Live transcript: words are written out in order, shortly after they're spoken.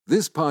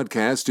This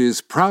podcast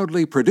is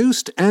proudly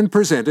produced and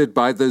presented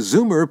by the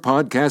Zoomer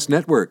Podcast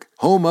Network,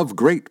 home of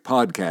great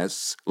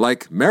podcasts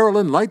like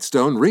Marilyn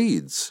Lightstone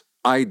Reads,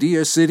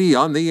 Idea City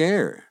on the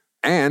Air,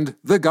 and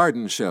The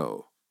Garden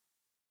Show.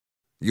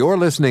 You're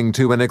listening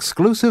to an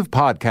exclusive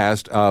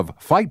podcast of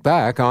Fight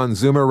Back on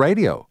Zoomer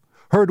Radio,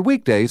 heard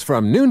weekdays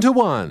from noon to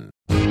 1.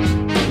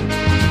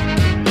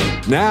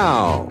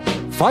 Now,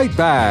 Fight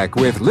Back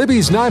with Libby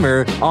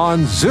Znaimer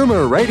on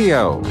Zoomer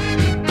Radio.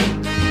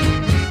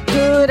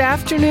 Good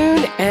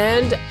afternoon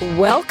and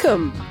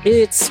welcome.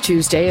 It's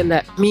Tuesday, and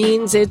that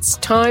means it's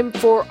time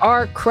for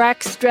our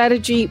Crack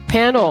Strategy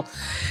panel.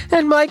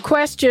 And my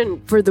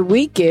question for the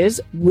week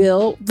is,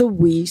 will the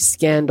WE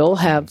scandal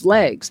have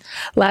legs?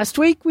 Last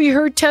week, we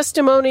heard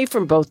testimony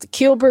from both the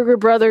Kielburger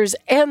brothers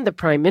and the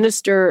Prime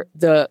Minister.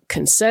 The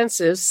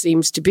consensus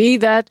seems to be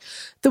that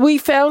the WE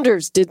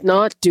founders did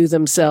not do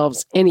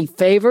themselves any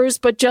favors,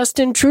 but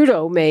Justin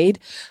Trudeau made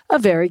a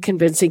very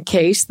convincing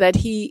case that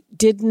he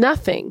did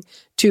nothing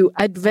to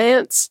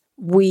advance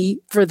WE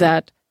for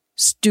that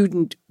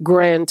student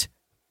grant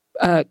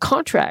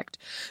contract.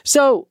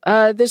 So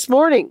this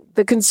morning,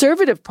 the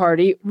Conservative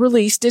Party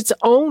released its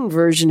own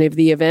version of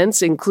the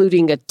events,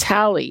 including a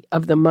tally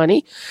of the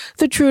money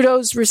the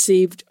Trudeaus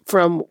received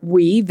from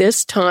WE,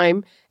 this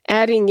time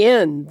adding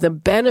in the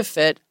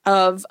benefit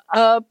of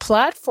a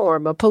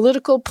platform, a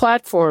political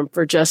platform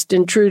for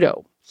Justin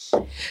Trudeau.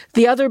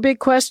 The other big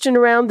question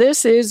around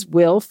this is,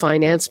 will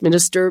Finance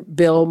Minister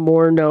Bill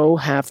Morneau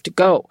have to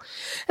go?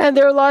 And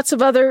there are lots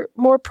of other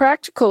more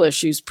practical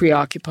issues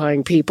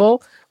preoccupying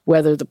people,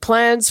 whether the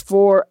plans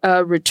for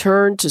a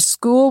return to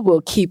school will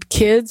keep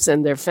kids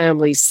and their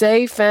families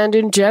safe, and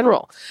in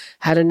general,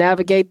 how to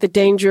navigate the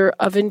danger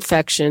of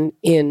infection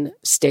in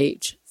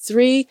stage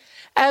 3.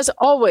 As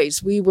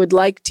always, we would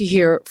like to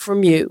hear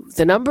from you.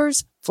 The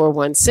numbers,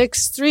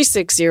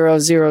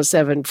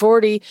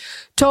 416-360-0740,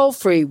 toll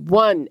free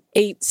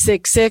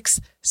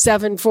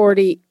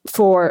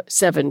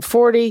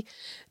 1-866-740-4740.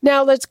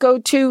 Now let's go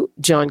to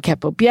John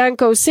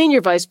Capobianco,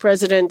 Senior Vice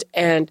President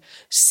and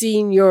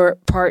Senior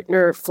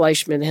Partner,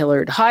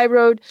 FleishmanHillard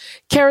HighRoad,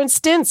 Karen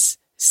Stintz,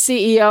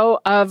 CEO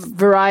of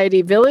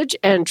Variety Village,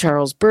 and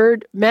Charles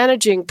Bird,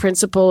 Managing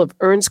Principal of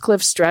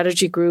Earnscliffe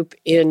Strategy Group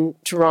in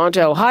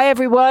Toronto. Hi,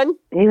 everyone.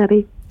 Hey,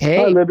 Libby. Hey.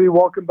 Hi, Libby.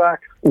 Welcome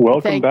back.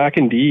 Welcome back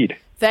indeed.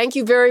 Thank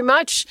you very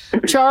much.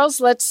 Charles,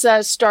 let's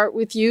start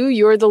with you.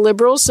 You're the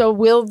Liberal, so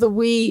will the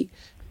WE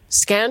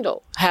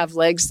scandal have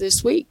legs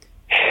this week?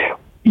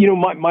 You know,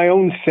 my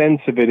own sense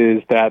of it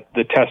is that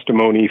the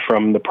testimony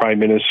from the Prime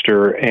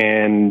Minister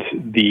and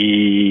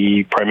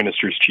the Prime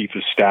Minister's Chief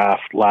of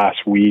Staff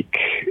last week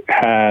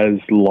has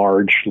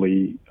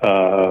largely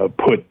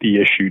put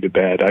the issue to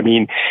bed. I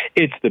mean,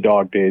 it's the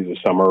dog days of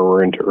summer.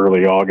 We're into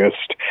early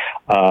August.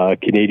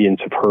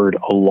 Canadians have heard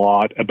a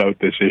lot about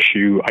this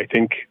issue. I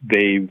think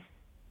they've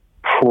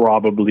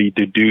probably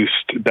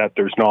deduced that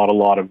there's not a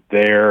lot of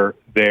there.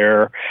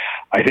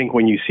 I think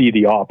when you see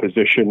the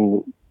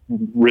opposition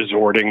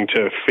resorting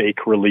to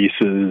fake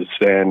releases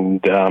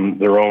and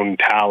their own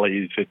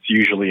tallies, it's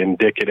usually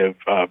indicative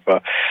of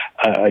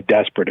a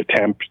desperate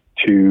attempt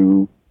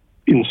to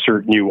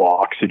insert new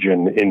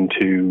oxygen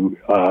into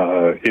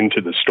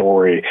the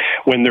story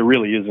when there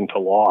really isn't a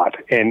lot.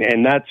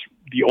 And that's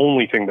the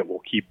only thing that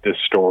will keep this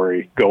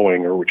story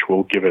going, or which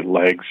will give it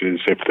legs,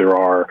 is if there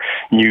are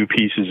new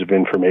pieces of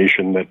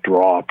information that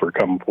drop or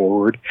come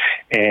forward.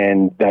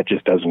 And that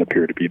just doesn't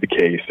appear to be the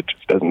case. It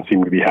just doesn't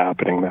seem to be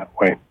happening that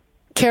way.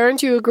 Karen,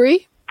 do you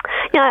agree?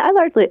 Yeah, I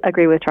largely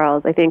agree with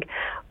Charles. I think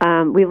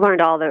we've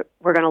learned all that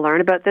we're going to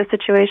learn about this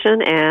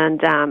situation,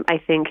 and I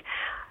think,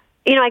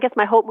 I guess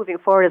my hope moving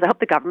forward is I hope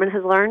the government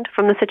has learned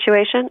from the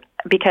situation,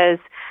 because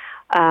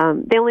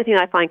the only thing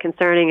I find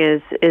concerning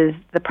is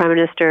the Prime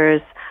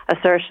Minister's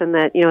assertion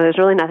that, there's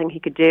really nothing he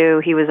could do.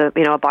 He was a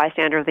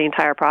bystander of the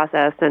entire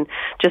process and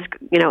just,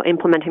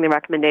 implementing the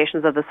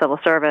recommendations of the civil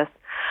service,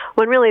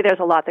 when really there's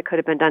a lot that could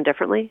have been done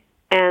differently.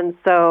 And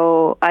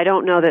so I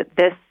don't know that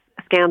this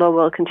scandal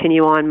will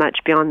continue on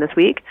much beyond this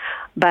week,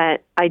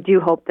 but I do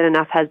hope that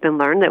enough has been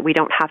learned that we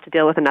don't have to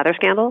deal with another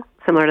scandal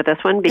similar to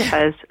this one,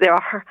 because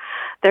there's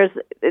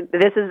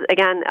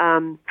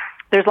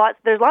lots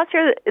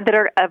here that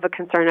are of a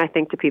concern, I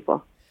think, to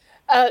people.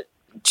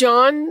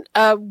 John,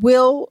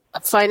 will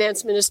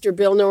Finance Minister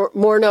Bill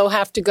Morneau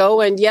have to go?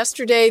 And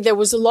yesterday there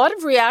was a lot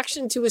of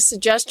reaction to a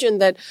suggestion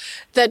that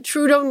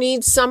Trudeau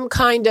needs some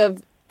kind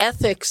of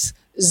ethics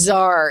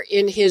czar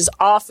in his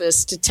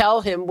office to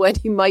tell him when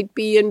he might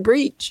be in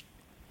breach.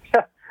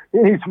 Yeah, he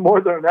needs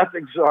more than an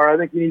ethics czar. I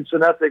think he needs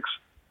an ethics,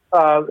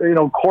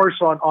 course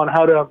on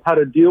how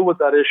to deal with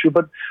that issue.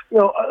 But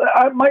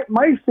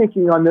my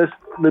thinking on this,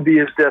 Libby,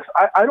 is this: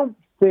 I don't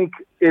think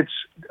it's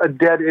a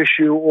dead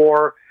issue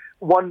or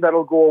one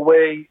that'll go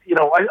away.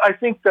 I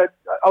think that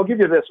I'll give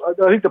you this. I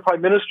think the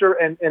Prime Minister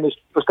and his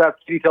staff,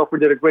 Katie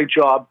Telford, did a great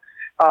job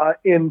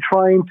in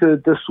trying to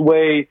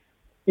dissuade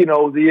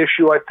the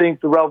issue. I think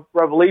the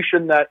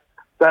revelation that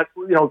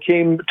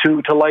came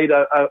to light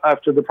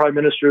after the Prime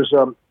Minister's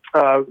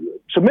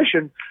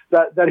submission,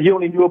 that he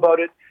only knew about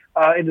it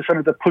and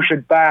decided to push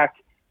it back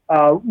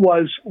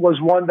was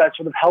one that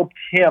sort of helped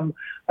him.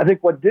 I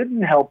think what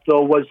didn't help,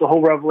 though, was the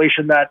whole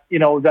revelation that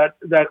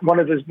that one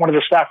of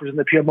the staffers in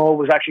the PMO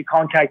was actually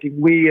contacting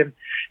we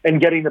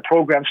and getting the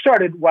program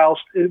started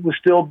whilst it was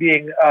still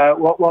being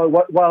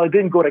while it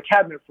didn't go to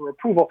cabinet for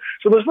approval.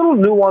 So there's little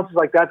nuances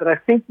like that I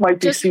think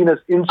might be seen as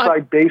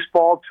inside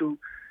baseball to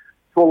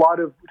a lot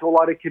of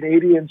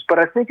Canadians, but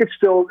I think it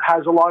still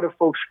has a lot of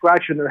folks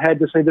scratching their head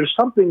to say there's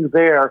something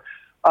there.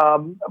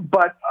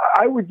 But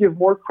I would give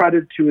more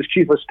credit to his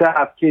chief of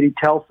staff, Katie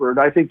Telford.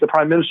 I think the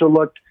Prime Minister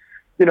looked,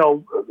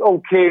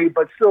 okay,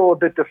 but still a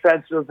bit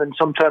defensive and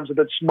sometimes a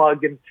bit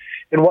smug and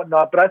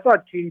whatnot. But I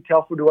thought Katie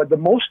Telford, who had the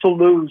most to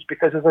lose,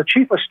 because as a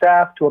chief of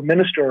staff to a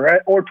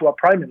minister or to a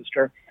prime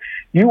minister,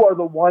 you are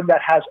the one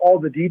that has all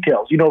the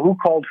details. You know who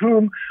called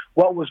whom,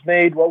 what was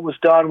made, what was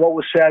done, what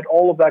was said,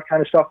 all of that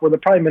kind of stuff, where the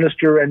prime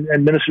minister and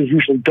ministers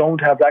usually don't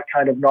have that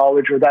kind of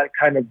knowledge or that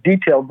kind of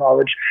detailed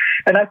knowledge.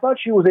 And I thought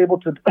she was able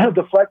to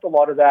deflect a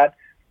lot of that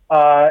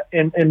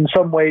in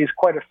some ways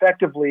quite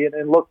effectively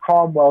and look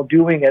calm while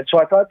doing it. So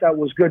I thought that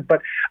was good.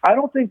 But I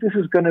don't think this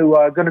is going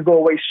to go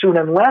away soon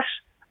unless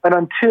and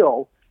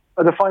until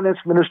the finance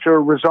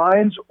minister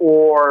resigns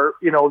or,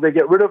 they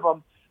get rid of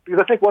him.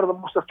 Because I think one of the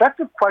most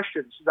effective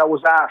questions that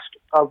was asked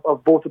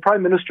of both the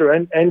Prime Minister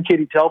and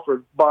Katie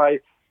Telford by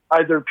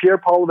either Pierre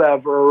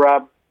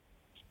Poilievre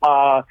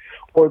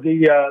or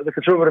the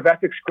conservative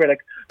ethics critic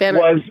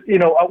was,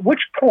 at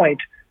which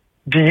point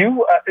do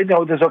you,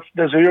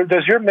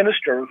 does your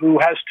minister who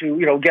has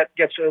to,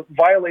 gets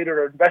violated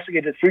or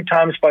investigated 3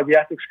 times by the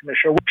ethics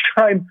commissioner,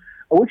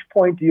 at which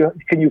point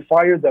can you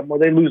fire them or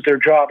they lose their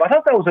job? I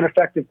thought that was an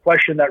effective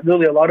question that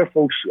really a lot of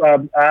folks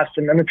asked,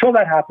 and until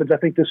that happens, I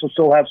think this will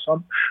still have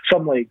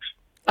some legs.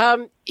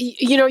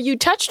 You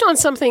touched on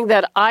something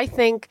that I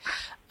think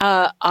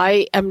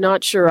I am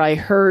not sure I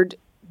heard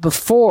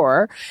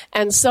before,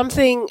 and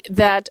something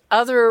that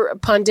other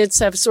pundits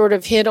have sort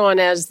of hit on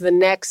as the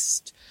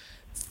next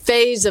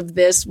phase of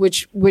this,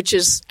 which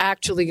is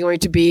actually going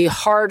to be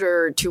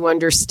harder to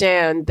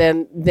understand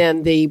than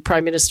the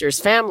Prime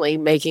Minister's family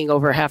making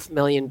over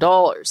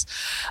 $500,000.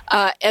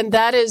 And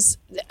that is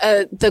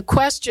the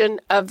question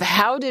of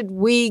how did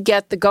we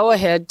get the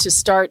go-ahead to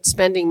start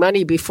spending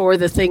money before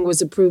the thing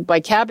was approved by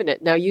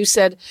Cabinet? Now, you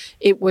said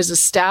it was a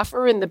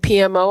staffer in the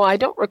PMO. I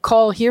don't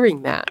recall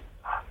hearing that.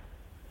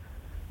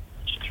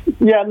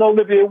 Yeah, no,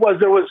 Libby, it was.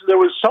 There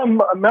was some,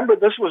 remember,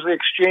 this was the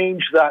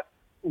exchange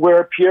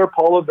where Pierre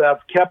Poilievre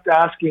kept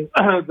asking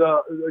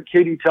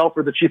Katie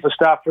Telford, the chief of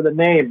staff, for the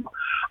name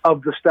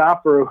of the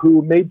staffer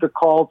who made the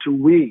call to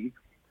we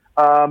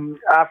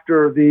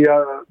after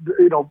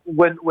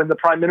when the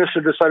Prime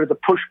Minister decided to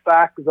push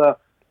back the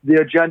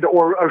agenda,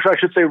 or I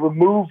should say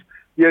remove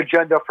the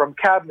agenda from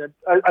Cabinet,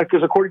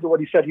 because according to what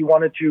he said, he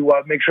wanted to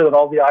make sure that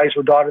all the I's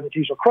were dotted and the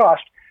T's were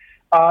crossed.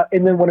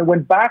 And then when it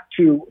went back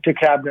to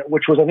Cabinet,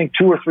 which was I think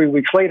 2 or 3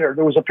 weeks later,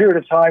 there was a period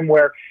of time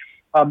where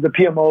the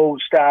PMO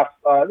staff,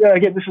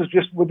 again, this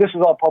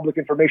is all public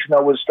information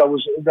that was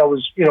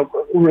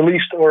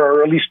released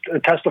or at least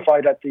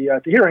testified at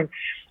the hearing.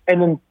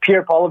 And then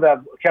Pierre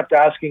Poilievre kept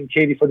asking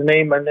Katie for the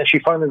name, and then she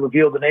finally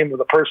revealed the name of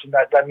the person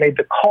that made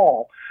the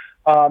call.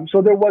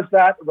 So there was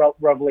that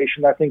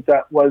revelation. I think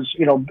that was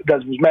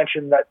that was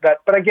mentioned.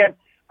 But again,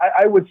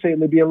 I would say,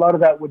 Libby, a lot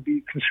of that would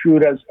be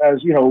construed as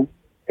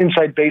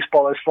inside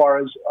baseball as far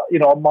as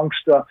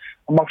amongst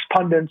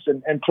pundits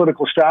and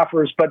political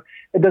staffers, but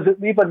does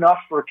it leave enough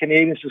for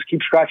Canadians to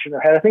keep scratching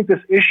their head? I think this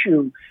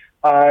issue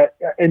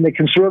and the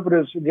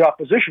Conservatives in the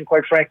opposition,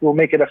 quite frankly, will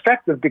make it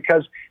effective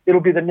because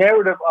it'll be the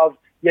narrative of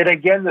yet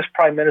again this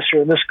Prime Minister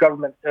and this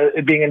government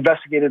being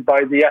investigated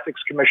by the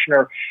Ethics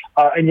Commissioner,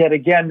 and yet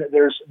again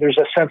there's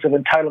a sense of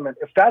entitlement.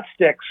 If that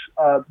sticks,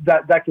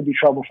 that could be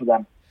trouble for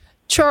them.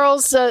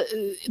 Charles,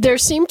 there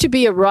seemed to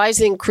be a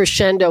rising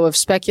crescendo of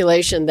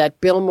speculation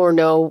that Bill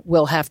Morneau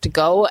will have to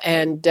go.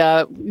 And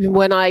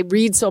when I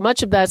read so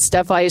much of that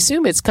stuff, I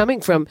assume it's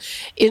coming from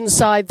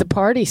inside the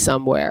party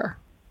somewhere.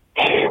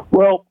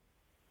 Well,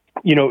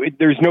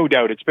 there's no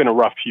doubt it's been a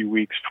rough few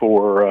weeks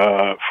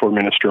for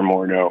Minister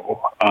Morneau.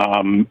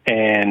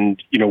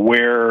 And,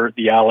 where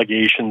the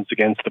allegations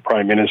against the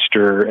Prime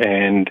Minister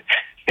and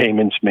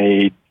payments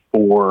made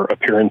for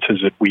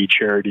appearances at We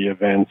Charity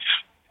events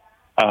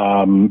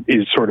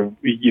is sort of,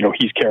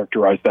 he's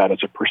characterized that as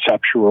a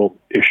perceptual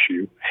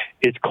issue.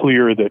 It's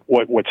clear that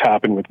what's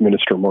happened with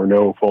Minister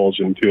Morneau falls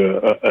into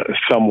a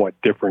somewhat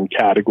different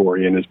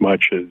category in as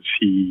much as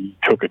he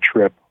took a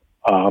trip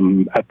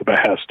at the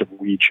behest of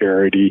We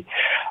Charity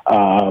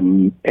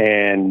and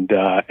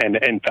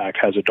in fact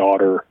has a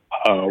daughter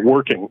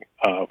working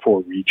for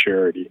We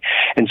Charity.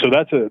 And so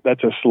that's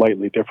a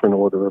slightly different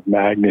order of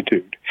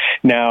magnitude.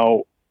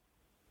 Now,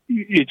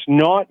 it's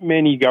not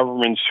many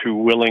governments who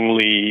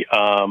willingly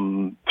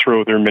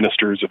throw their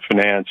ministers of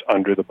finance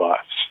under the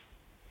bus.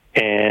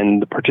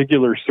 And the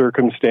particular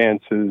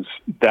circumstances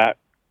that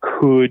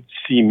could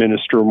see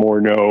Minister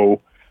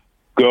Morneau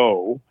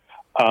go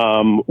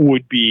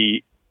would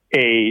be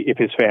if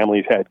his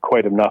family's had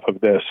quite enough of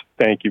this,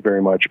 thank you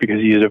very much, because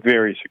he is a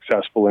very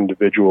successful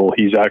individual.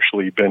 He's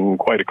actually been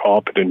quite a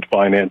competent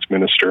finance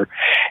minister.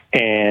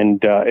 And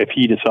if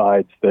he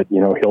decides that,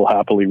 he'll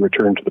happily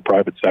return to the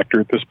private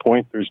sector at this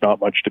point, there's not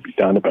much to be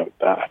done about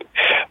that.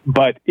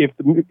 But if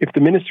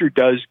the minister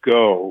does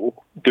go,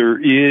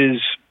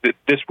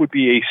 this would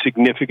be a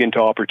significant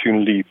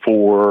opportunity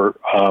for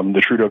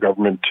the Trudeau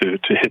government to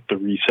hit the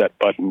reset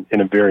button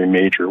in a very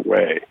major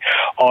way.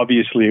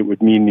 Obviously, it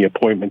would mean the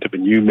appointment of a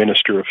new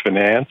Minister of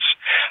Finance.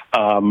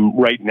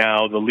 Right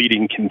now, the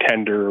leading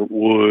contender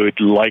would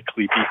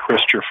likely be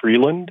Chrystia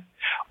Freeland,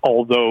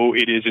 although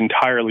it is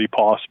entirely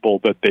possible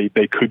that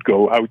they could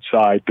go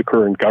outside the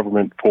current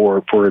government for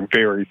a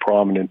very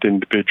prominent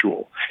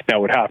individual. Now,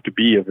 it would have to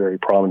be a very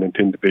prominent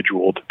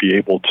individual to be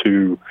able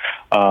to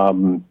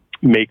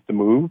make the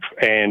move,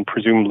 and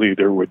presumably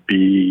there would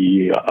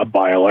be a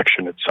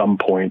by-election at some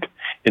point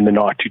in the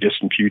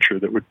not-too-distant future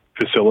that would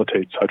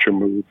facilitate such a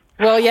move.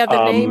 Well, yeah,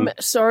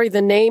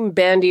 the name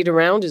bandied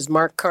around is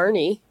Mark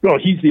Carney. Well,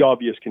 he's the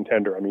obvious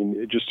contender. I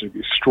mean, just an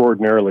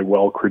extraordinarily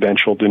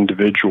well-credentialed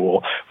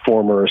individual,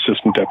 former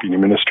Assistant Deputy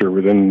Minister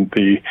within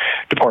the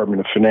Department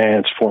of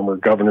Finance, former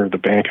Governor of the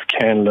Bank of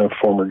Canada,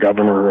 former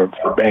Governor of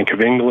the Bank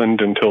of England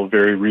until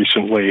very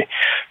recently,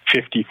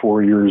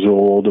 54 years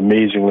old,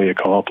 amazingly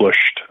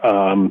accomplished.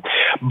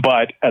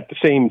 But at the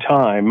same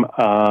time,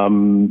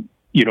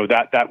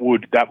 that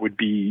would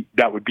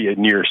be a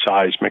near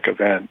seismic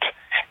event.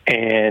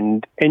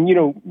 And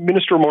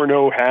Minister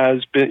Morneau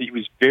he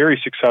was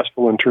very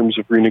successful in terms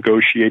of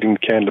renegotiating the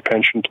Canada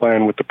Pension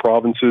Plan with the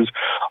provinces.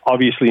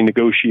 Obviously,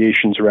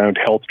 negotiations around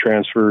health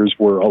transfers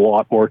were a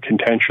lot more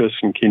contentious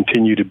and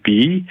continue to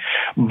be.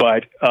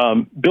 But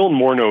Bill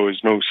Morneau is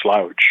no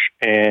slouch,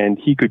 and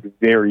he could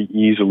very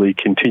easily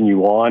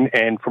continue on.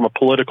 And from a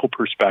political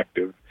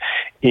perspective,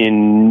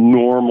 in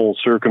normal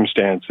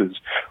circumstances,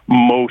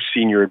 most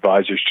senior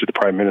advisors to the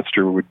Prime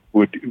Minister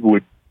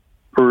would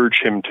urge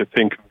him to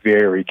think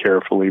very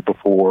carefully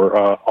before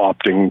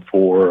opting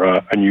for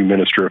a new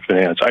Minister of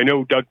Finance. I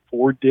know Doug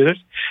Ford did it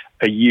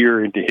a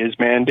year into his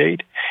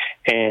mandate,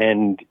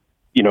 and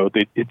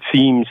it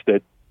seems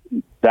that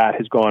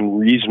has gone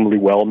reasonably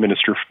well.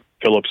 Minister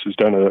Phillips has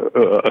done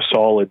a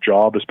solid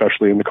job,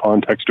 especially in the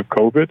context of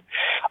COVID.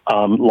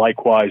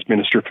 Likewise,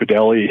 Minister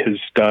Fedeli has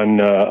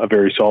done a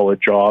very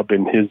solid job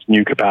in his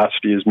new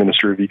capacity as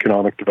Minister of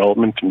Economic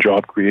Development and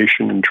Job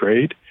Creation and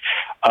Trade.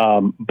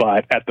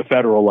 But at the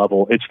federal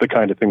level, it's the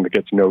kind of thing that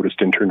gets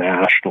noticed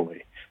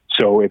internationally.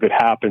 So if it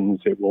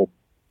happens, it will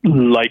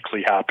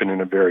likely happen in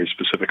a very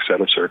specific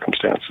set of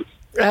circumstances.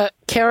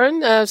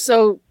 Karen,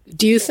 so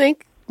do you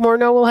think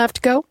Morneau will have to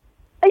go?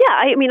 Yeah,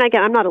 I mean,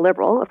 again, I'm not a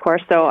liberal, of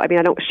course, so I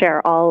don't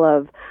share all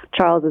of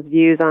Charles's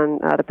views on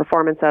the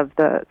performance of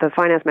the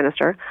finance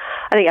minister.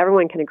 I think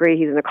everyone can agree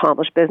he's an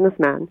accomplished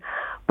businessman,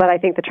 but I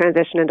think the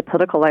transition into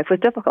political life was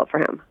difficult for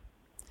him.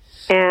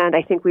 And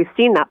I think we've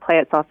seen that play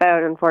itself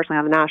out, unfortunately,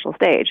 on the national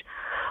stage,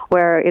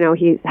 where,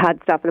 he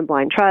had stuff in a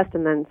blind trust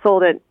and then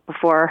sold it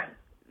before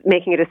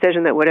making a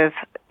decision that would have,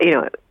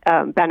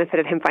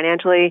 benefited him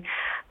financially.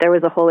 There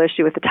was a whole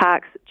issue with the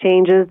tax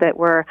changes that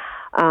were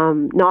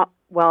not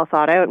well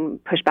thought out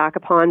and pushed back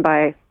upon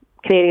by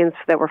Canadians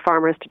that were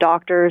farmers to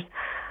doctors.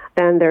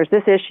 Then there's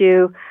this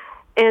issue.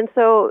 And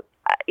so,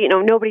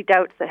 nobody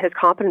doubts that his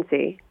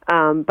competency,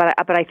 but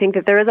I think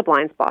that there is a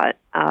blind spot.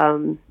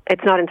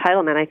 It's not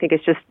entitlement. I think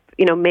it's just,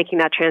 making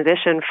that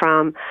transition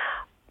from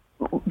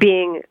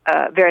being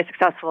a very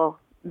successful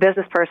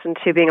business person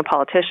to being a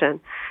politician.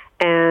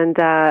 And,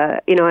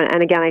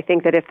 and again, I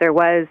think that if there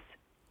was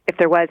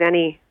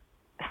any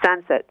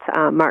sense that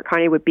Mark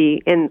Carney would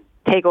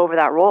take over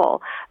that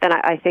role, then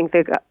I think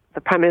the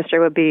Prime Minister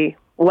would be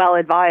well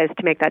advised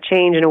to make that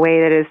change in a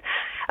way that is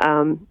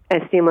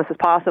as seamless as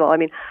possible. I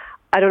mean,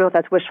 I don't know if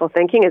that's wishful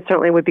thinking. It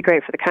certainly would be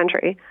great for the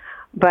country.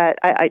 But,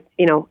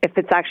 if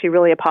it's actually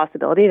really a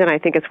possibility, then I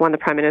think it's one the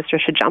Prime Minister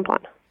should jump on,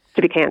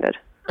 to be candid.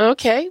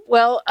 Okay.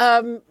 Well,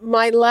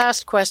 my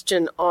last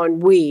question on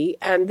we,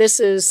 and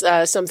this is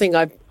something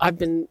I've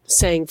been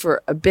saying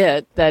for a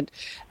bit, that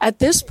at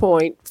this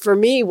point, for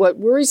me, what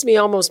worries me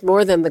almost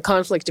more than the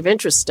conflict of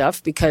interest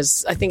stuff,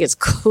 because I think it's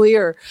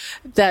clear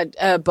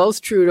that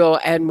both Trudeau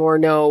and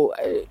Morneau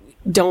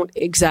don't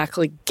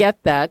exactly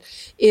get that,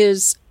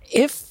 is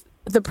if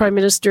the Prime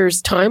Minister's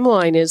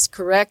timeline is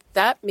correct,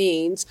 that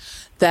means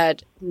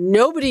that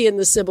nobody in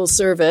the civil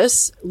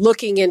service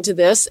looking into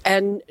this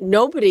and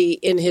nobody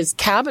in his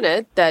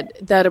cabinet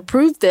that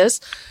approved this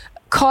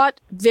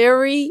caught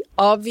very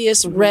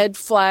obvious red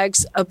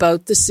flags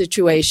about the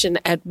situation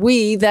at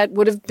we that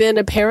would have been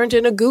apparent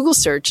in a Google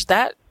search.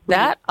 That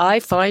I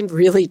find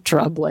really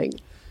troubling.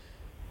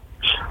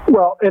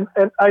 Well, and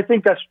I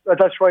think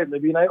that's right,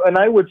 Libby. And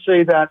I would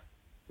say that,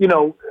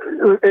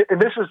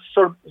 and this is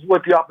sort of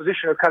what the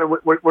opposition are kind of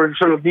we're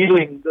sort of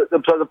needling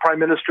the Prime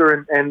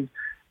Minister and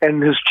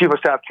his Chief of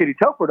Staff, Katie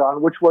Telford, on,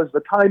 which was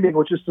the timing,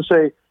 which is to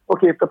say,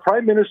 okay, if the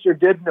Prime Minister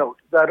did note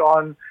that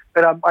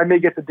I may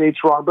get the dates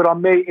wrong, but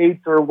on May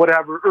 8th or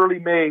whatever, early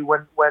May,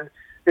 when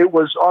it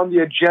was on the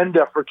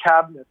agenda for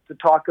cabinet to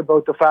talk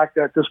about the fact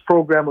that this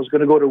program was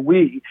going to go to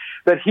we,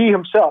 that he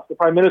himself, the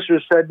Prime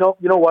Minister, said, no,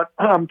 you know what,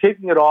 I'm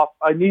taking it off.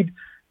 I need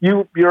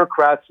you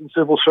bureaucrats in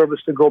civil service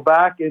to go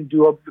back and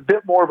do a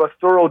bit more of a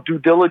thorough due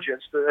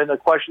diligence. And the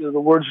question of the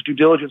words due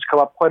diligence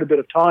come up quite a bit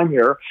of time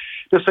here,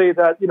 to say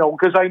that,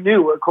 because I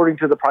knew, according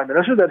to the Prime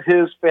Minister, that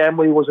his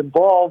family was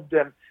involved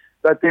and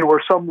that there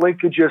were some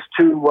linkages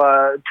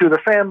to the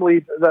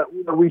family, that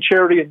We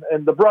Charity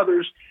and the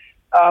brothers,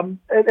 and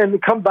to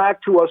come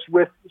back to us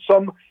with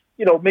some,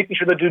 making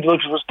sure the due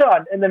diligence was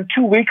done. And then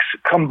 2 weeks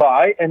come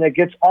by and it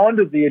gets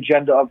onto the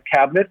agenda of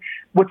cabinet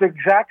with the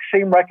exact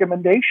same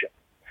recommendation.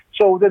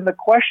 So then the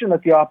question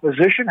that the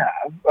opposition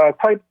have,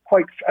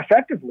 quite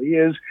effectively,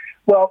 is,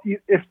 well,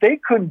 if they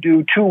couldn't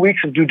do 2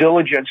 weeks of due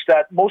diligence,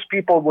 that most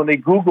people, when they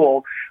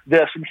Google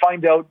this and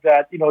find out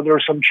that, there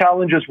are some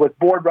challenges with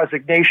board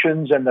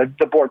resignations and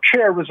the board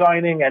chair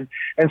resigning and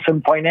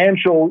some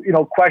financial,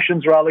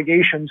 questions or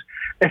allegations,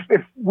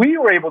 if we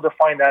were able to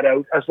find that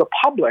out as the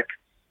public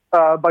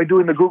by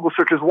doing the Google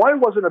searches, why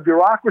wasn't a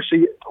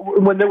bureaucracy,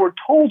 when they were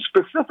told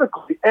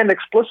specifically and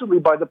explicitly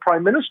by the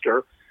Prime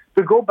Minister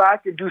to go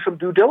back and do some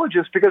due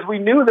diligence, because we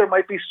knew there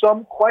might be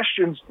some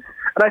questions.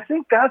 And I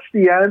think that's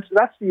the answer.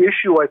 That's the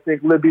issue, I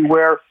think, Libby,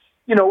 where,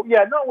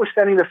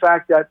 notwithstanding the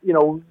fact that,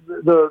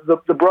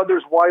 the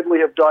brothers widely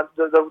have done,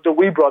 the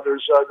Wee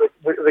brothers,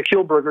 the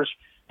Kielburgers,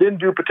 didn't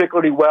do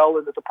particularly well,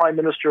 and that the Prime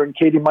Minister and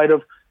Katie might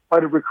have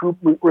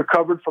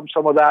recovered from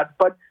some of that.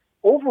 But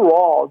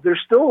overall,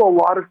 there's still a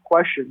lot of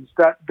questions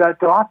that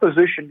the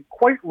opposition,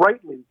 quite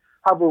rightly,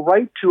 have a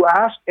right to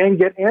ask and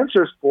get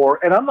answers for,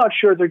 and I'm not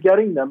sure they're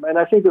getting them. And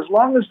I think as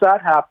long as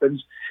that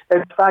happens,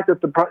 and the fact that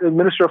the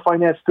Minister of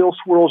Finance still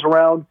swirls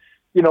around,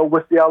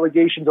 with the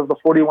allegations of the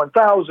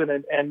 41,000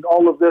 and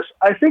all of this,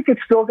 I think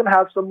it's still going to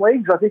have some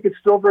legs. I think it's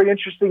still a very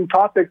interesting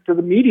topic to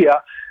the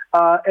media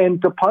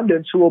and to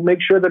pundits, who will make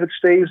sure that it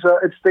stays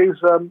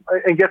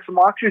and gets some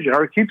oxygen,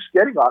 or it keeps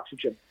getting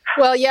oxygen.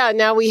 Well, yeah,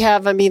 now we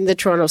have, the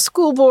Toronto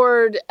School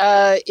Board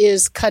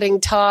is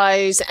cutting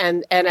ties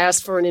and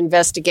asked for an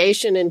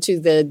investigation into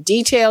the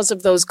details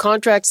of those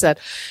contracts that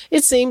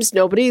it seems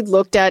nobody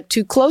looked at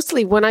too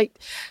closely. When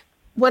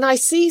I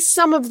see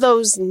some of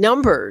those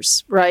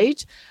numbers,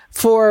 right,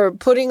 for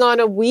putting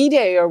on a wee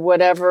day or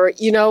whatever,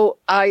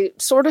 I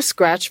sort of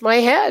scratch my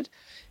head.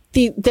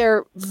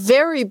 They're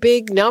very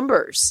big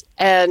numbers,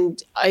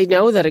 and I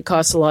know that it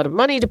costs a lot of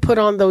money to put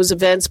on those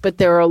events, but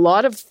there are a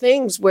lot of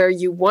things where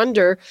you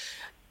wonder,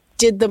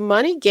 did the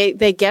money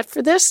they get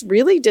for this,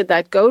 really, did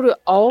that go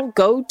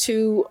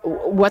to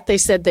what they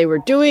said they were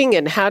doing,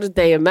 and how did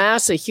they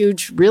amass a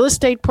huge real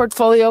estate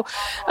portfolio?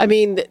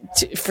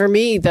 For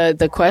me,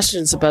 the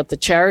questions about the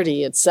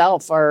charity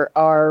itself are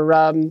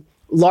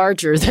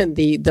larger than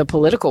the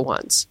political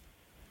ones.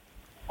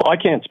 Well, I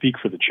can't speak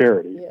for the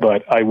charity,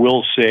 but I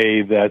will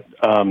say that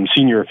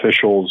senior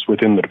officials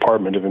within the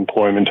Department of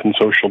Employment and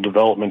Social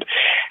Development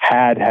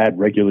had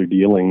regular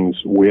dealings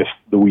with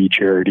the We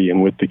Charity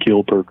and with the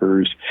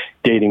Kielburgers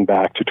dating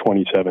back to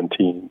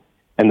 2017,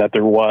 and that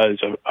there was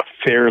a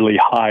fairly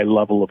high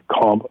level of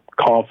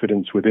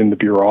confidence within the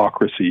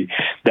bureaucracy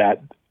that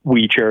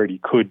We Charity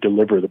could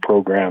deliver the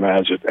program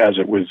as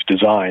it was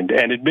designed.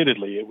 And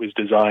admittedly, it was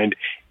designed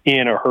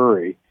in a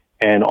hurry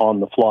and on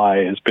the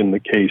fly, has been the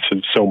case of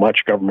so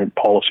much government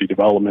policy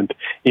development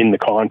in the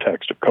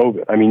context of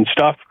COVID.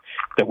 Stuff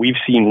that we've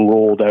seen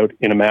rolled out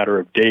in a matter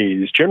of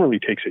days generally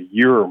takes a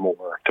year or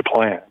more to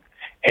plan,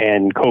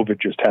 and COVID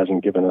just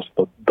hasn't given us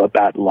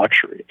that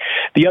luxury.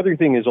 The other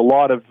thing is a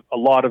lot of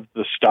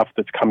the stuff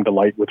that's come to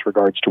light with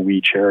regards to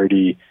We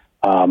Charity,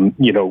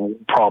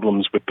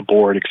 problems with the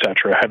board, et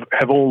cetera,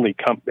 have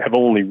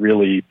only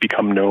really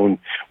become known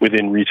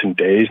within recent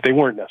days. They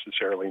weren't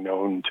necessarily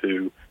known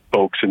to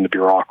folks in the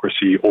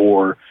bureaucracy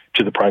or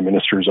to the Prime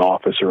Minister's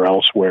office or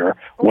elsewhere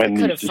when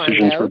these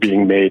decisions were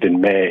being made in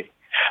May.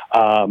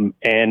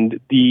 And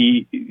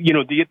the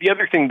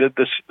other thing that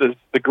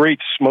the great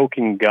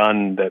smoking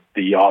gun that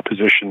the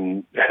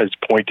opposition has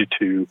pointed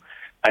to,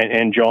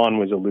 and John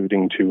was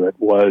alluding to it,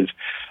 was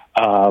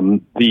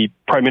the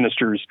Prime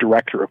Minister's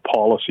Director of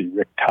Policy,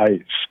 Rick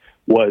Tice,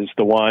 was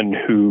the one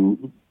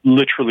who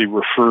literally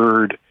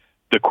referred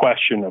the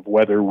question of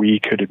whether we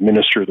could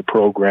administer the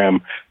program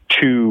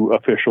to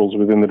officials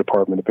within the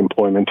Department of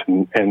Employment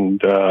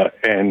and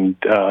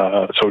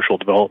Social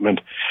Development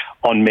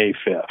on May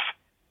 5th.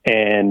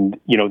 And,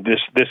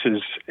 this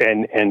is,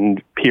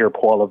 and Pierre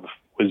Poilievre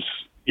was,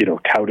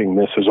 touting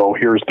this as,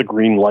 here's the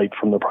green light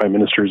from the Prime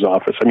Minister's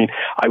office.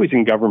 I was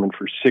in government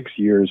for 6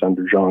 years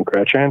under Jean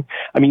Chrétien.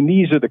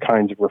 These are the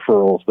kinds of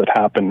referrals that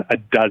happen a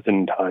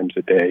dozen times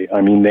a day.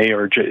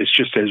 It's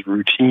just as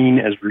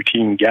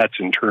routine gets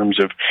in terms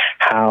of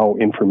how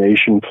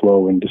information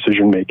flow and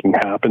decision-making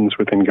happens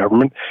within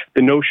government.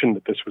 The notion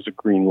that this was a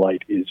green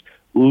light is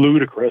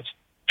ludicrous.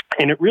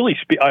 And it really,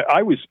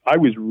 I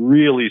was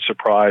really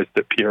surprised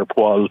that Pierre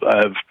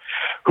Poilievre,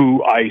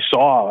 who I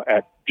saw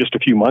at just a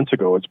few months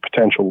ago as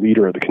potential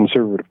leader of the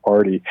Conservative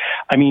Party,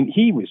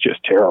 he was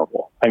just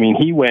terrible.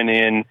 He went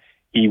in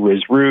He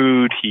was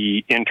rude.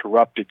 He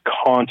interrupted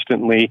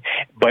constantly.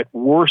 But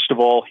worst of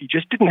all, he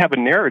just didn't have a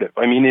narrative.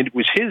 I mean, it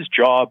was his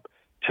job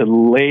to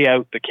lay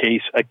out the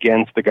case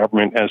against the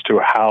government as to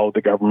how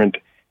the government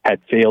had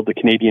failed the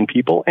Canadian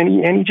people, and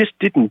he just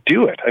didn't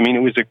do it. I mean, it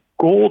was a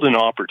golden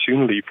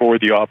opportunity for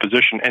the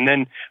opposition. And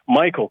then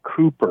Michael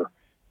Cooper,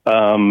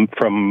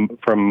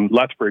 from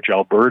Lethbridge,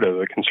 Alberta,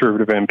 the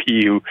Conservative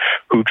MP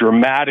who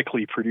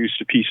dramatically produced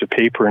a piece of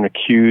paper and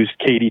accused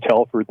Katie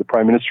Telford, the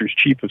Prime Minister's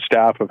chief of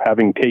staff, of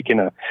having taken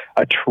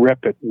a trip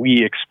at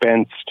wee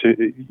expense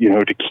to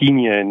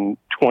Kenya in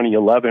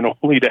 2011,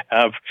 only to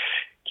have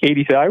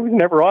Katie said, I was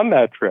never on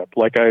that trip.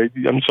 Like,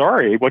 I'm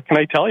sorry. What can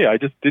I tell you? I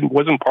just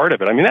wasn't part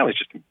of it. I mean, that was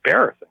just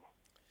embarrassing.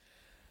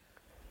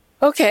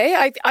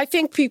 Okay, I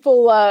think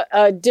people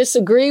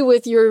disagree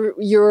with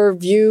your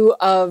view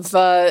of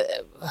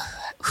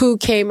who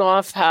came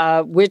off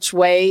which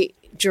way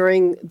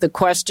during the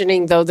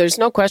questioning, though there's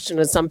no question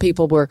that some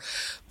people were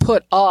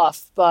put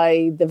off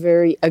by the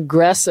very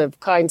aggressive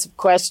kinds of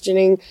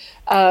questioning.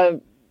 I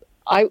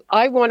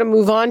want to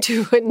move on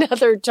to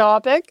another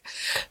topic.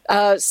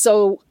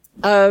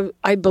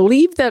 I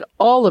believe that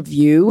all of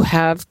you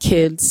have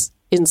kids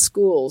in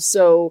school.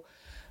 So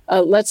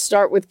let's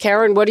start with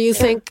Karen. What do you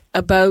think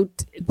about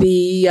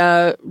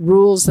the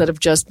rules that have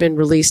just been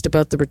released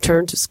about the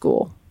return to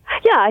school?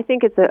 Yeah, I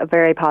think it's a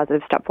very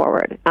positive step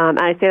forward. And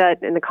I say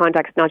that in the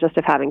context not just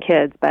of having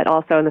kids, but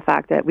also in the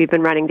fact that we've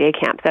been running day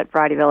camps at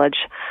Variety Village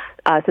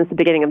since the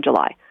beginning of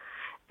July.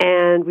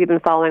 And we've been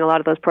following a lot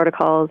of those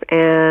protocols,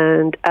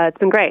 and it's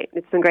been great.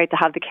 It's been great to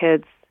have the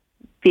kids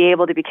be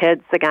able to be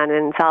kids again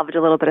and salvage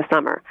a little bit of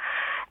summer.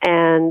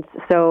 And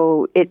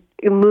so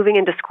moving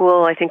into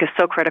school, I think, is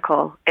so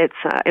critical. It's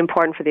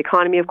important for the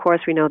economy, of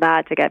course. We know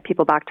that, to get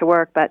people back to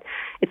work. But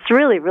it's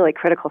really, really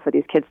critical for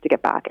these kids to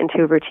get back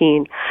into a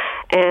routine.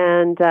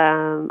 And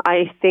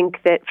I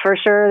think that for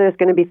sure there's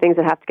going to be things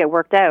that have to get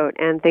worked out,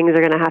 and things are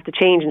going to have to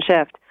change and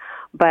shift.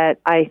 But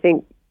I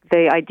think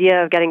the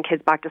idea of getting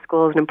kids back to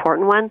school is an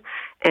important one,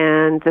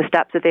 and the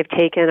steps that they've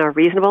taken are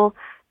reasonable.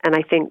 And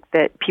I think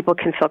that people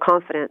can feel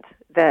confident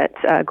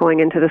that going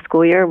into the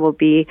school year will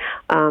be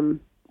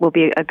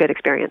a good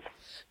experience.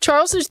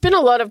 Charles, there's been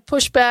a lot of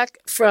pushback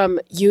from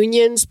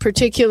unions,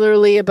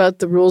 particularly about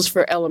the rules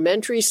for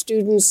elementary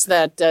students,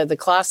 that the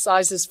class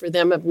sizes for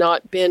them have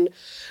not been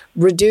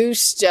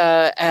reduced,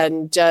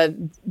 and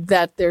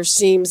that there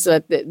seems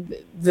that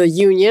the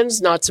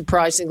unions, not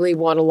surprisingly,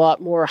 want a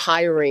lot more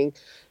hiring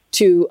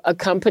to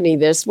accompany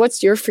this.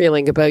 What's your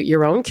feeling about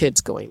your own kids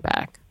going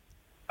back?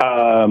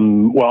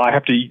 Well, I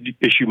have to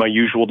issue my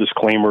usual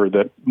disclaimer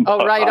that...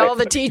 Oh, right, all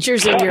the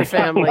teachers in your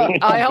family.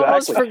 Exactly. I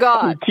almost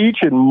forgot. We teach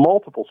in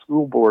multiple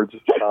school boards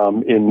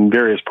in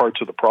various parts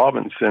of the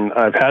province, and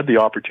I've had the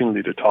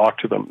opportunity to talk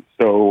to them.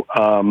 So,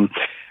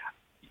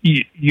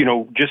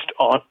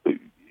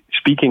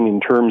 speaking in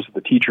terms of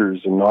the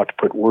teachers and not to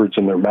put words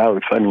in their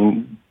mouth, I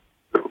mean,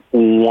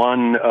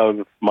 one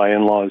of my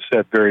in-laws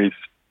said very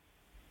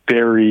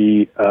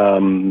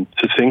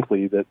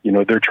succinctly that,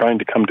 they're trying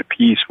to come to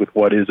peace with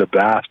what is a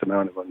vast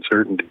amount of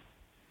uncertainty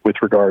with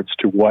regards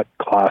to what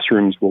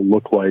classrooms will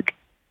look like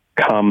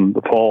come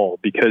the fall.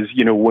 Because,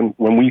 when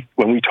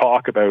we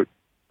talk about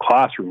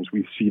classrooms,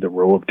 we see the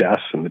row of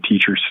desks and the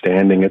teachers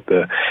standing at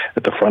the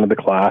front of the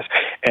class.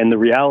 And the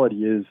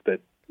reality is that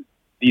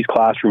these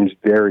classrooms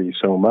vary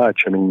so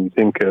much. I mean, you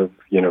think of,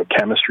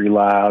 chemistry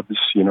labs,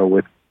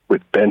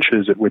 with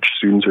benches at which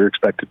students are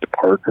expected to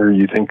partner.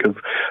 You think of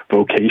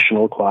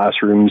vocational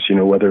classrooms,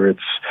 whether it's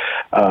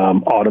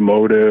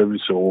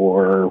automotives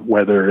or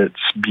whether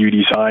it's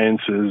beauty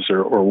sciences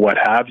or what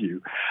have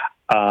you.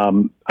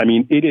 I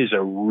mean, it is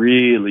a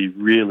really,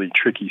 really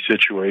tricky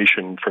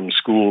situation from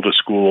school to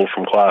school,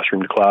 from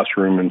classroom to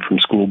classroom, and from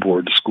school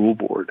board to school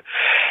board.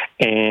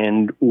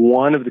 And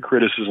one of the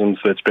criticisms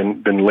that's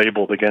been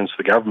labeled against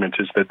the government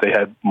is that they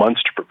had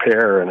months to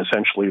prepare, and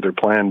essentially their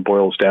plan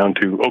boils down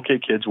to, okay,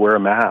 kids, wear a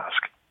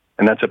mask,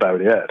 and that's about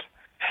it.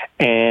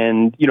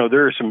 And,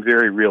 there are some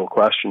very real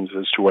questions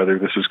as to whether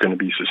this is going to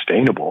be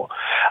sustainable.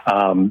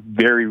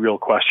 Very real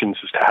questions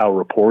as to how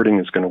reporting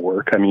is going to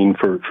work. I mean,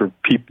 for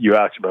people, you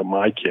asked about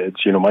my kids.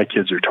 My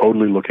kids are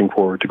totally looking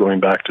forward to going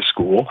back to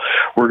school.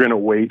 We're going to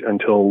wait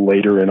until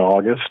later in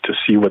August to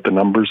see what the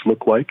numbers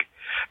look like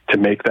to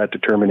make that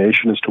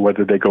determination as to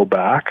whether they go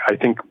back. I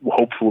think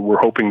we're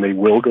hoping they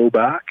will go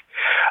back.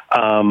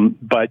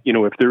 But,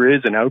 if there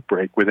is an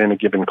outbreak within a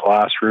given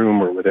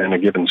classroom or within a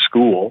given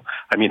school,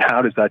 I mean,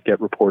 how does that get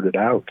reported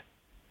out?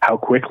 How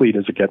quickly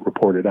does it get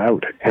reported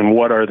out? And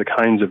what are the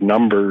kinds of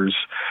numbers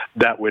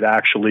that would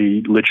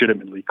actually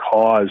legitimately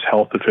cause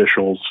health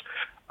officials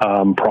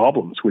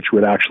problems, which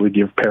would actually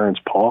give parents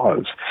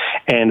pause?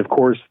 And of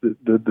course,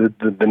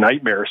 the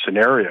nightmare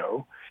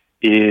scenario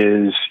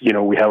is,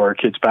 we have our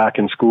kids back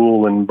in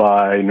school, and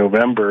by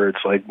November,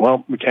 it's like,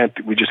 well,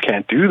 we just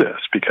can't do this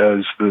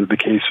because the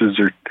cases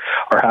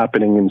are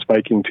happening and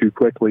spiking too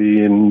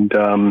quickly. And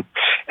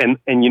in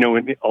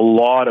a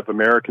lot of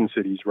American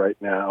cities right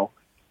now,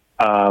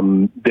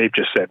 they've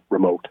just said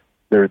remote.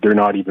 They're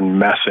not even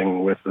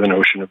messing with the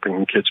notion of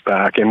bringing kids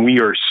back. And we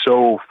are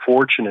so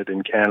fortunate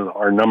in Canada.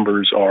 Our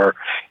numbers are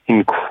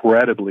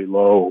incredibly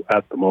low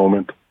at the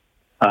moment.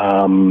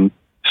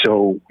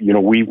 So,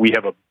 we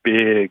have a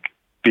big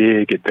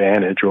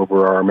advantage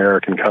over our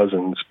American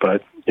cousins.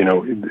 But,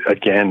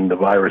 again, the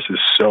virus is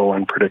so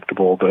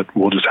unpredictable that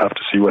we'll just have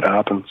to see what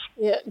happens.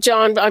 Yeah,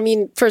 John, I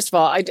mean, first of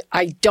all,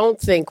 I don't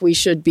think we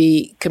should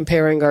be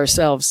comparing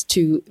ourselves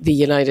to the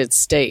United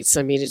States.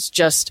 I mean, it's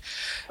just,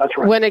 that's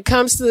right. When it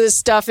comes to this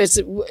stuff,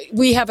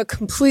 we have a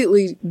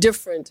completely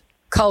different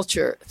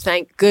culture,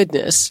 thank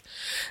goodness.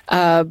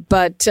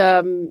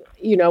 Again,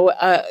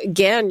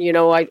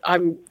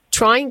 I'm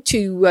trying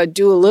to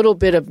do a little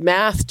bit of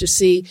math to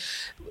see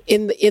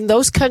in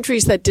those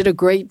countries that did a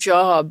great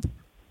job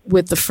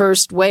with the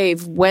first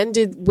wave, when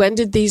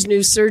did these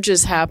new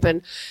surges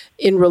happen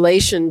in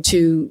relation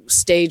to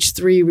stage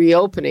 3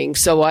 reopening?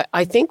 So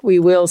I think we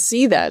will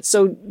see that.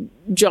 So,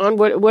 John,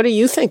 what do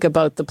you think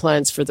about the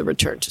plans for the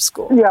return to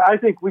school? Yeah, I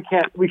think we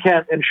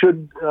can't and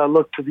shouldn't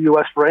look to the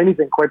U.S. for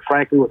anything, quite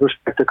frankly, with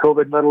respect to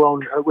COVID, let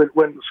alone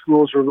when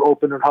schools are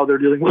open and how they're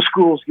dealing with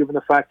schools, given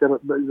the fact that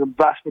the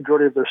vast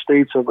majority of their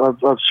states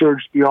have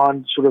surged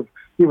beyond sort of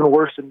even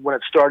worse than when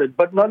it started.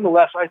 But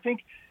nonetheless, I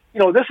think,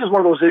 this is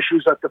one of those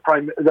issues that the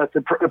Premier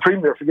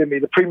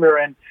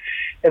and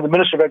the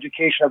Minister of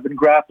Education have been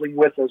grappling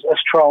with, as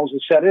Charles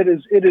has said. It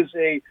is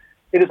a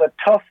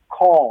tough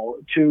call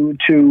to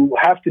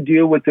have to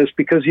deal with this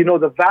because,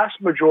 the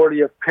vast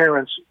majority of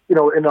parents, in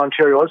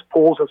Ontario, as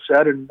polls have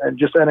said, and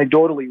just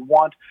anecdotally,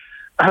 want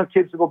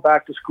kids to go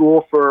back to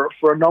school for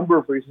a number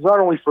of reasons,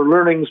 not only for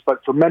learnings,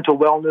 but for mental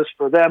wellness,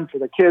 for them, for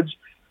the kids.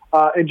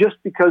 And just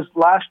because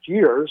last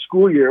year,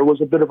 school year,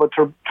 was a bit of a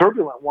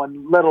turbulent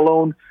one, let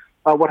alone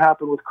what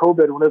happened with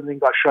COVID when everything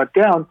got shut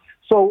down.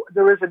 So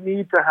there is a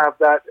need to have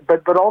that,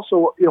 but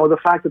also, the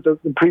fact that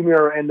the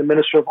Premier and the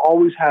Minister have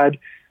always had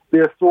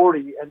the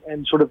authority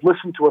and sort of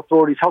listened to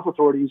health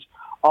authorities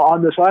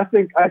on this. I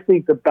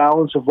think the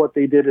balance of what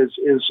they did is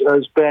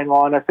bang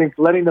on. I think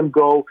letting them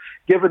go,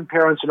 giving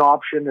parents an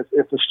option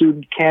if a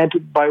student can't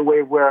by way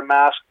of wear a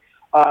mask,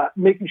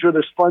 making sure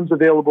there's funds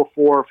available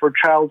for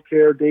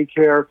childcare,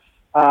 daycare,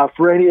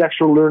 for any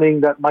extra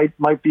learning that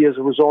might be as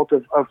a result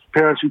of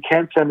parents who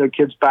can't send their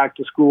kids back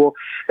to school,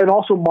 and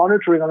also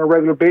monitoring on a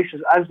regular basis,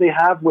 as they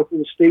have with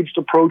the staged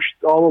approach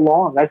all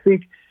along. I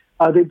think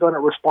they've done it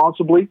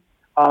responsibly.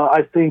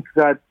 I think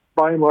that,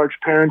 by and large,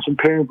 parents and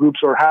parent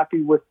groups are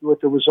happy with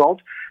the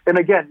result. And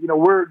again,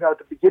 we're now at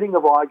the beginning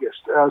of August,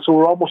 so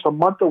we're almost a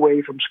month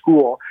away from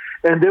school,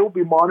 and they will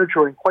be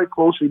monitoring quite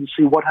closely to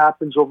see what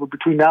happens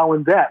between now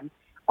and then.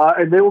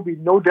 And there will be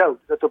no doubt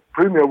that the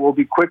Premier will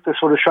be quick to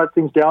sort of shut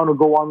things down or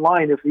go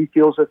online if he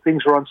feels that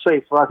things are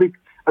unsafe. So I think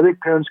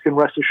parents can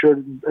rest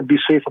assured and be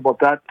safe about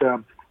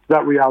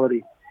that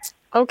reality.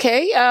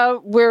 Okay,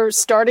 we're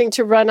starting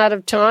to run out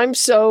of time.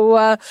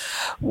 So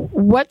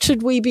what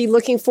should we be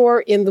looking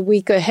for in the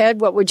week ahead?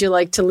 What would you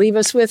like to leave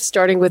us with,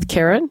 starting with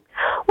Karen?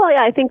 Well,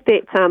 yeah, I think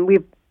that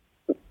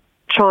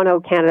Toronto,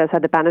 Canada, has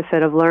had the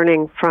benefit of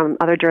learning from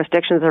other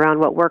jurisdictions around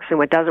what works and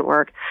what doesn't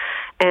work.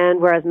 And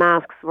whereas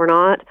masks were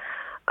not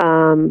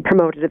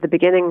promoted at the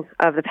beginning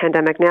of the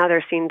pandemic, now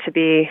there seem to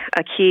be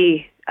a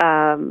key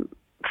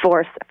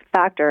force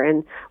factor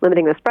in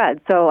limiting the spread.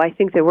 So I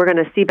think that we're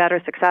going to see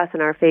better success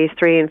in our phase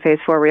 3 and phase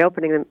 4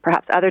 reopening than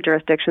perhaps other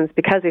jurisdictions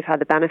because we've had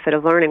the benefit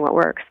of learning what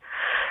works.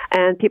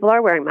 And people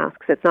are wearing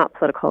masks. It's not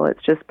political.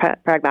 It's just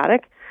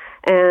pragmatic.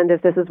 And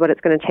if this is what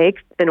it's going to take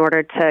in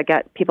order to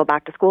get people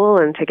back to school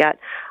and to get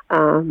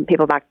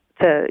people back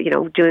to,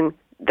 doing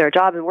their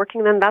job and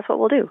working, then that's what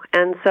we'll do.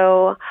 And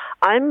so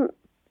I'm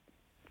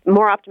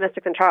more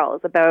optimistic than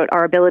Charles about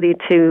our ability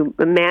to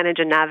manage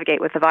and navigate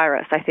with the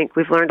virus. I think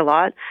we've learned a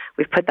lot.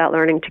 We've put that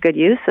learning to good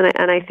use,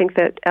 and I think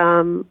that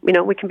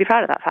we can be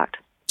proud of that fact.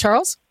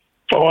 Charles?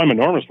 Oh, I'm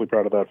enormously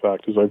proud of that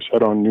fact, as I've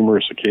said on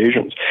numerous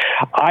occasions.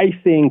 I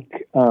think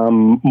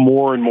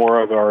more and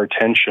more of our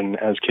attention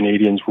as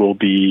Canadians will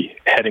be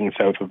heading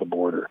south of the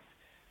border,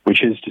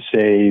 which is to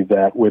say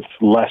that with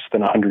less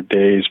than 100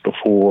 days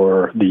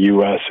before the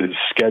U.S. is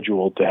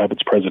scheduled to have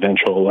its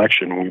presidential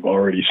election, we've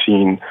already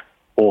seen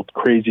old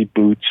crazy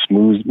boots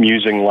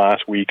musing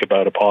last week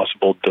about a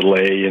possible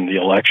delay in the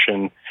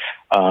election.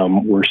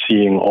 We're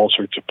seeing all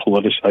sorts of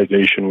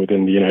politicization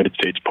within the United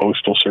States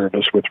Postal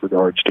Service with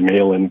regards to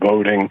mail-in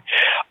voting.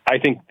 I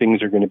think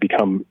things are going to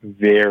become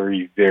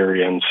very,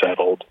 very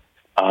unsettled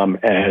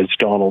as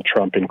Donald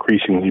Trump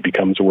increasingly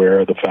becomes aware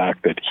of the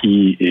fact that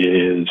he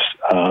is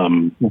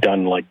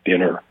done like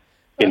dinner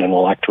in an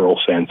electoral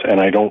sense, and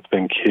I don't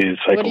think his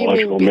psychological makeup... What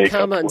do you mean,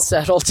 become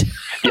unsettled?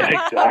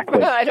 Yeah,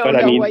 exactly. I don't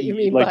know what you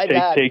mean by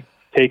that.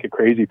 Take a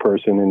crazy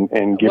person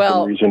and give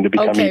them reason to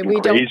become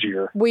even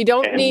crazier. We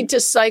don't need to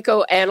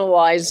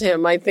psychoanalyze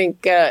him. I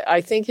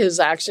think his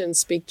actions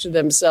speak to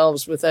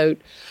themselves without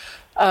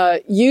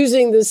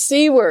using the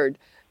C word.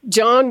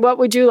 John, what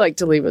would you like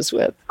to leave us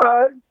with?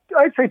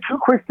 I'd say two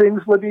quick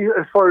things, Libby,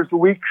 as far as the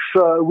week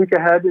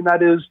ahead, and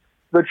that is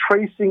the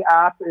tracing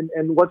app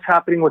and what's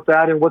happening with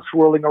that and what's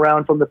swirling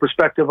around from the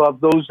perspective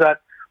of those that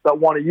that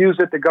want to use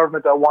it, the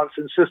government that wants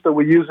to insist that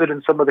we use it,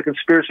 and some of the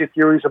conspiracy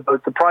theories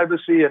about the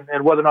privacy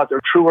and whether or not they're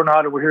true or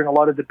not. And we're hearing a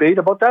lot of debate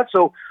about that.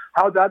 So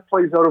how that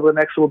plays out over the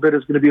next little bit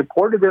is going to be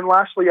important. And then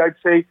lastly, I'd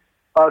say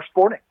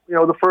sporting. We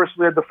had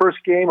the first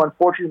game.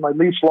 Unfortunately, my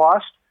Leafs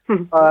lost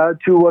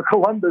to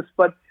Columbus,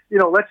 but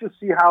let's just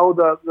see how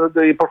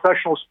the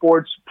professional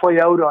sports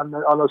play out on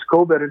this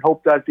COVID, and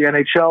hope that the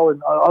NHL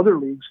and other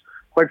leagues,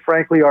 quite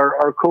frankly,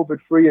 are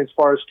COVID-free as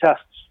far as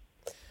tests.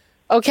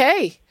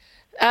 Okay.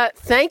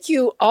 Thank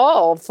you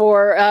all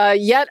for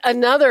yet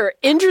another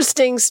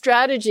interesting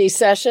strategy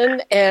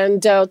session,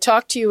 and I'll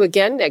talk to you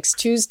again next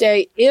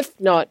Tuesday, if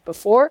not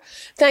before.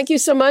 Thank you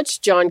so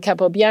much, John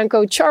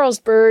Capobianco,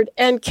 Charles Bird,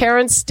 and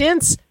Karen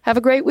Stintz. Have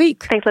a great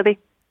week. Thanks, Libby.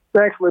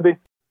 Thanks, Libby.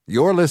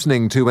 You're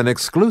listening to an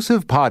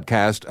exclusive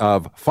podcast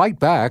of Fight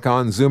Back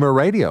on Zoomer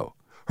Radio.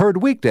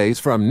 Heard weekdays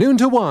from noon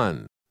to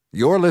 1.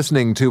 You're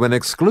listening to an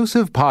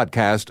exclusive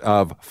podcast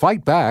of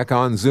Fight Back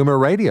on Zoomer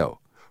Radio.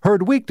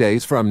 Heard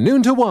weekdays from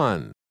noon to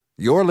 1.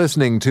 You're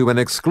listening to an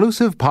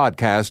exclusive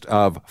podcast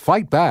of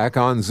Fight Back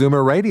on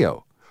Zoomer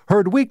Radio.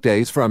 Heard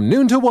weekdays from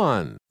noon to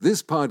 1.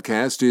 This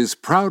podcast is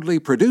proudly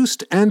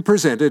produced and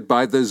presented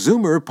by the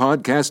Zoomer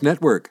Podcast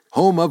Network,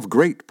 home of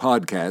great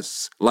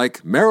podcasts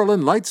like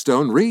Marilyn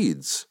Lightstone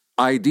Reads,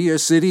 Idea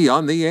City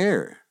on the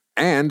Air,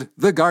 and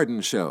The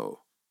Garden Show.